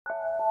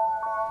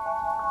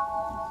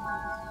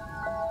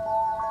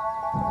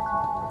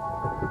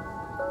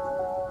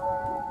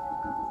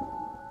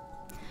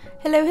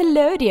Hello,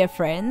 hello, dear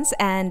friends,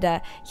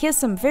 and here's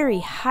some very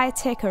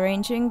high-tech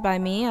arranging by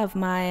me of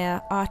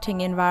my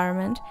arting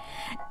environment.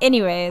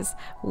 Anyways,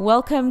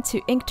 welcome to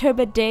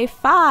Inktober Day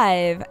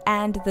 5,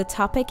 and the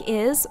topic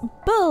is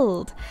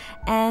build.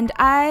 And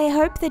I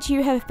hope that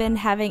you have been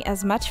having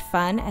as much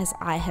fun as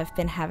I have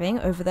been having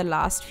over the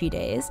last few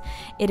days.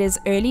 It is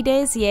early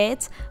days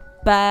yet,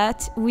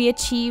 but we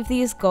achieve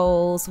these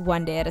goals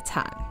one day at a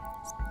time.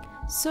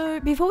 So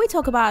before we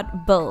talk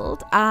about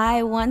build,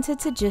 I wanted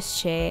to just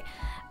share.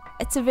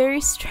 It's a very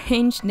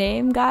strange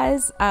name,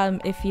 guys.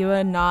 If you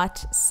are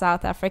not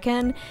South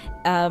African,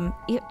 even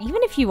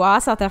if you are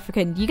South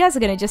African, you guys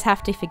are going to just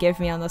have to forgive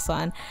me on this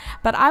one.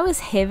 But I was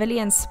heavily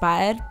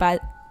inspired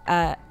by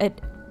an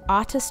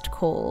artist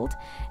called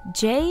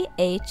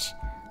H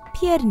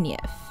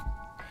Pierneef.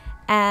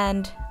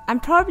 And I'm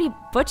probably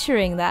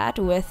butchering that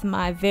with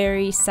my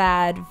very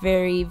sad,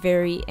 very,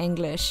 very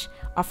English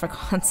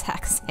Afrikaans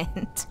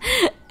accent.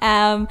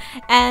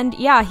 And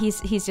yeah,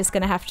 he's just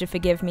gonna have to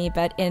forgive me,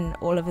 but in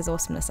all of his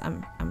awesomeness,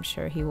 I'm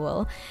sure he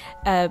will.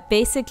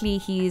 Basically,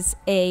 he's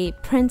a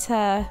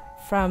printer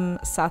from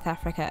South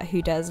Africa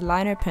who does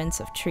lino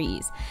prints of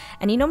trees,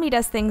 and he normally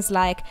does things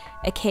like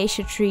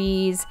acacia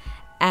trees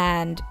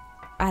and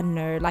I don't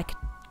know, like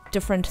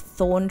different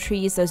thorn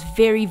trees, those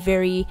very,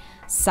 very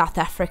South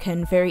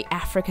African, very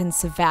African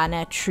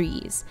savanna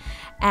trees.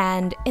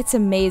 And it's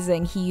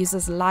amazing. He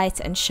uses light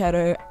and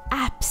shadow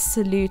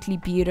absolutely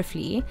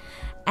beautifully.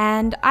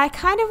 And I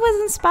kind of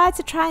was inspired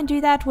to try and do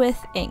that with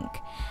ink.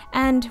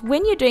 And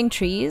when you're doing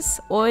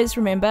trees, always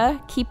remember,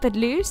 keep it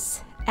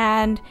loose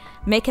and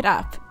make it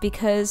up,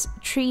 because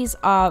trees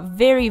are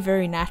very,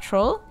 very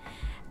natural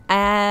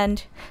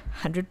and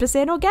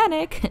 100%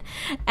 organic.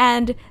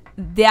 And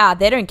yeah,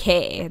 they don't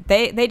care.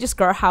 They just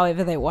grow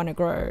however they want to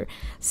grow.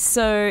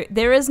 So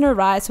there is no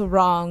right or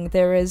wrong.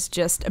 There is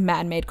just a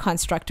man-made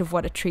construct of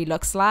what a tree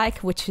looks like,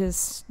 which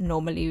is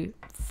normally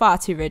far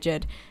too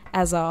rigid,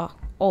 as are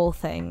all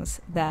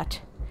things that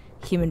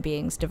human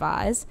beings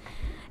devise.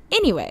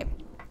 Anyway,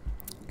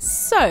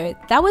 so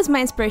that was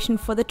my inspiration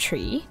for the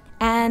tree.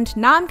 And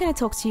now I'm going to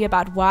talk to you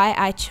about why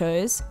I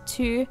chose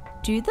to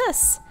do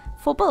this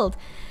for build.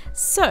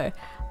 So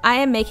I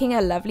am making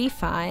a lovely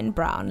fine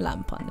brown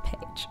lump on the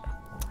page.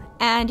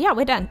 And yeah,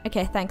 we're done.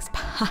 Okay, thanks,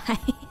 bye.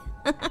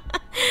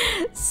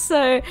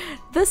 So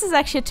this is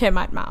actually a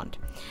termite mound.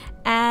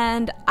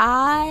 And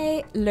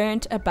I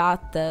learned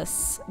about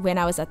this when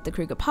I was at the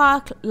Kruger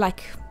Park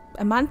like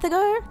a month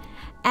ago.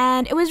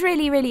 And it was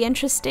really, really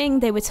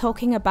interesting. They were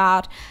talking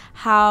about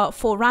how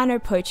for rhino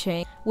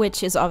poaching,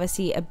 which is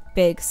obviously a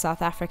big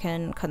South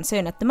African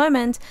concern at the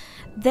moment,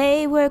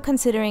 they were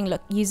considering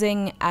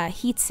using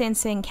heat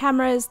sensing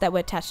cameras that were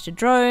attached to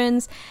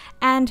drones.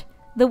 And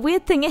the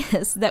weird thing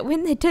is that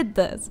when they did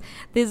this,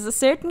 there's a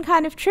certain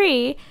kind of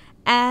tree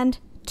and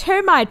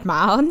termite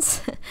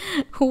mounds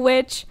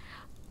which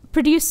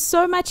produce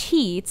so much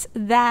heat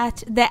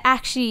that they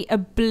actually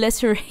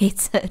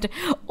obliterated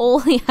all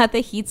the other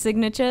heat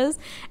signatures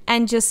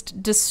and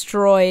just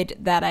destroyed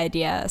that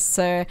idea.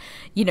 So,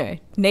 you know,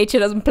 nature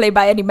doesn't play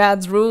by any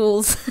man's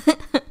rules.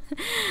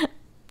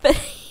 But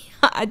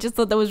I just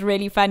thought that was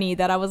really funny,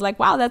 that I was like,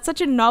 wow, that's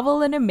such a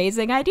novel and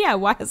amazing idea.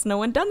 Why has no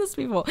one done this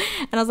before?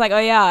 And I was like, oh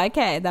yeah,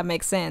 okay, that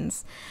makes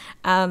sense.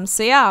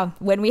 So yeah,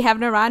 when we have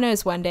no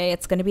rhinos one day,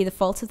 it's going to be the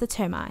fault of the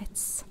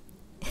termites.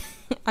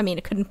 I mean,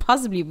 it couldn't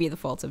possibly be the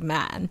fault of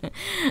man.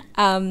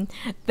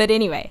 But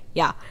anyway,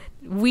 yeah,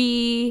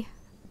 we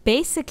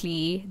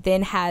basically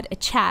then had a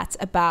chat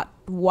about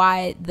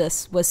why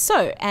this was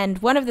so.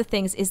 And one of the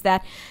things is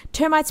that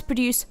termites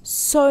produce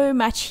so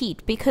much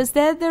heat because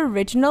they're the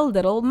original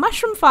little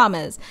mushroom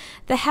farmers.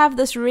 They have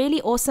this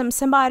really awesome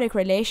symbiotic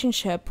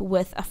relationship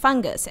with a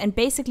fungus. And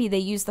basically they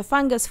use the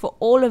fungus for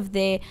all of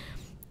their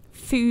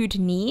food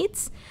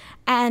needs.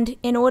 And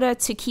in order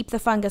to keep the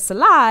fungus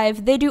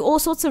alive, they do all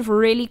sorts of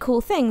really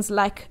cool things,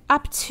 like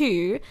up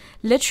to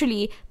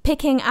literally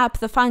picking up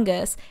the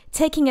fungus,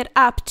 taking it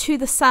up to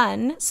the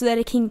sun so that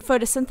it can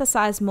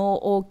photosynthesize more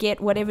or get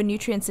whatever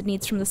nutrients it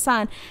needs from the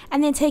sun,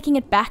 and then taking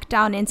it back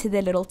down into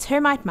their little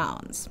termite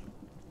mounds.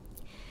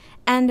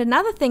 And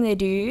another thing they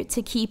do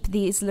to keep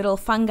these little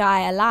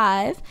fungi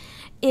alive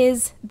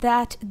is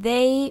that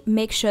they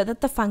make sure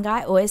that the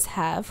fungi always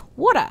have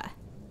water,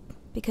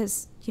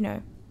 because, you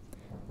know,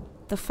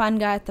 the fun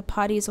guy at the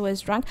party is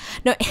always drunk.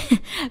 No,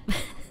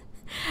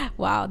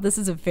 wow, this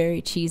is a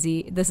very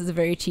cheesy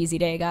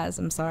day, guys.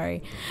 I'm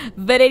sorry,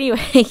 but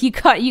anyway, you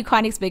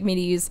can't expect me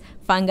to use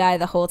fungi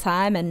the whole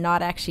time and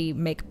not actually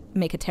make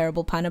a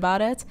terrible pun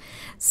about it.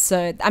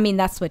 So I mean,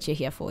 that's what you're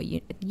here for.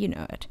 You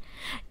know it.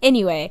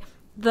 Anyway,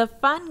 the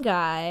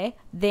fungi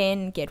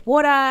then get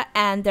water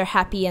and they're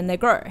happy and they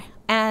grow.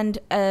 And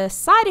a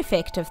side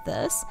effect of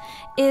this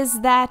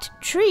is that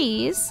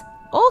trees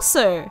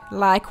also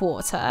like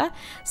water.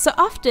 So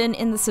often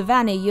in the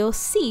savannah you'll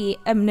see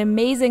an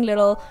amazing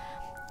little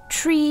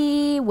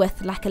tree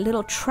with like a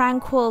little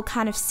tranquil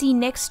kind of sea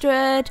next to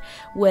it,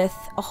 with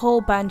a whole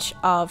bunch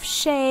of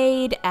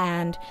shade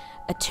and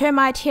a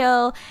termite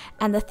hill.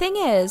 And the thing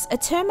is, a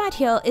termite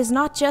hill is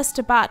not just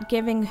about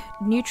giving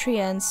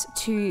nutrients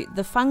to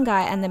the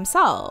fungi and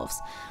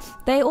themselves.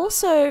 They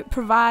also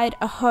provide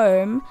a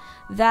home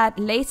that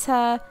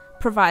later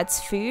provides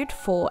food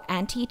for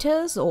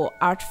anteaters or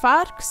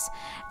aardvarks.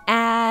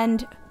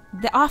 And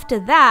after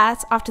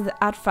the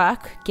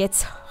aardvark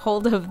gets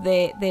hold of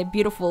their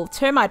beautiful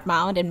termite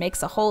mound and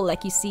makes a hole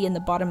like you see in the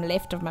bottom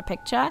left of my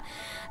picture,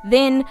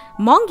 then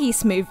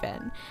mongoose move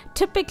in.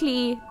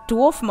 Typically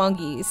dwarf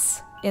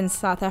mongoose in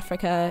South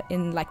Africa,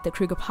 in like the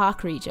Kruger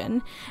Park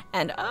region.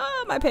 And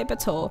my paper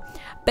towel.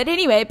 But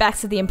anyway, back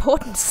to the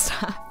important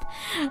stuff.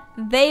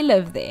 They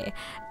live there.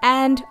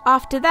 And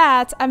after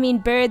that, I mean,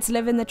 birds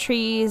live in the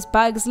trees,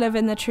 bugs live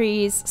in the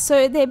trees.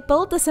 So they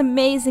build this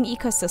amazing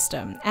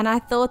ecosystem. And I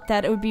thought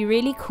that it would be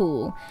really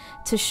cool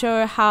to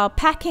show how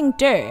packing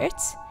dirt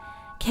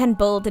can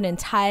build an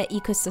entire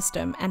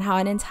ecosystem, and how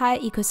an entire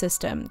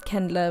ecosystem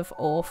can live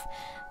off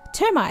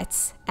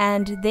termites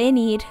and their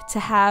need to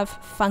have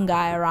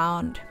fungi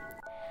around.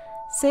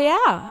 So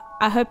yeah,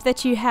 I hope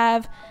that you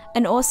have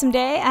an awesome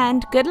day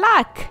and good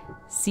luck.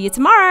 See you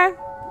tomorrow.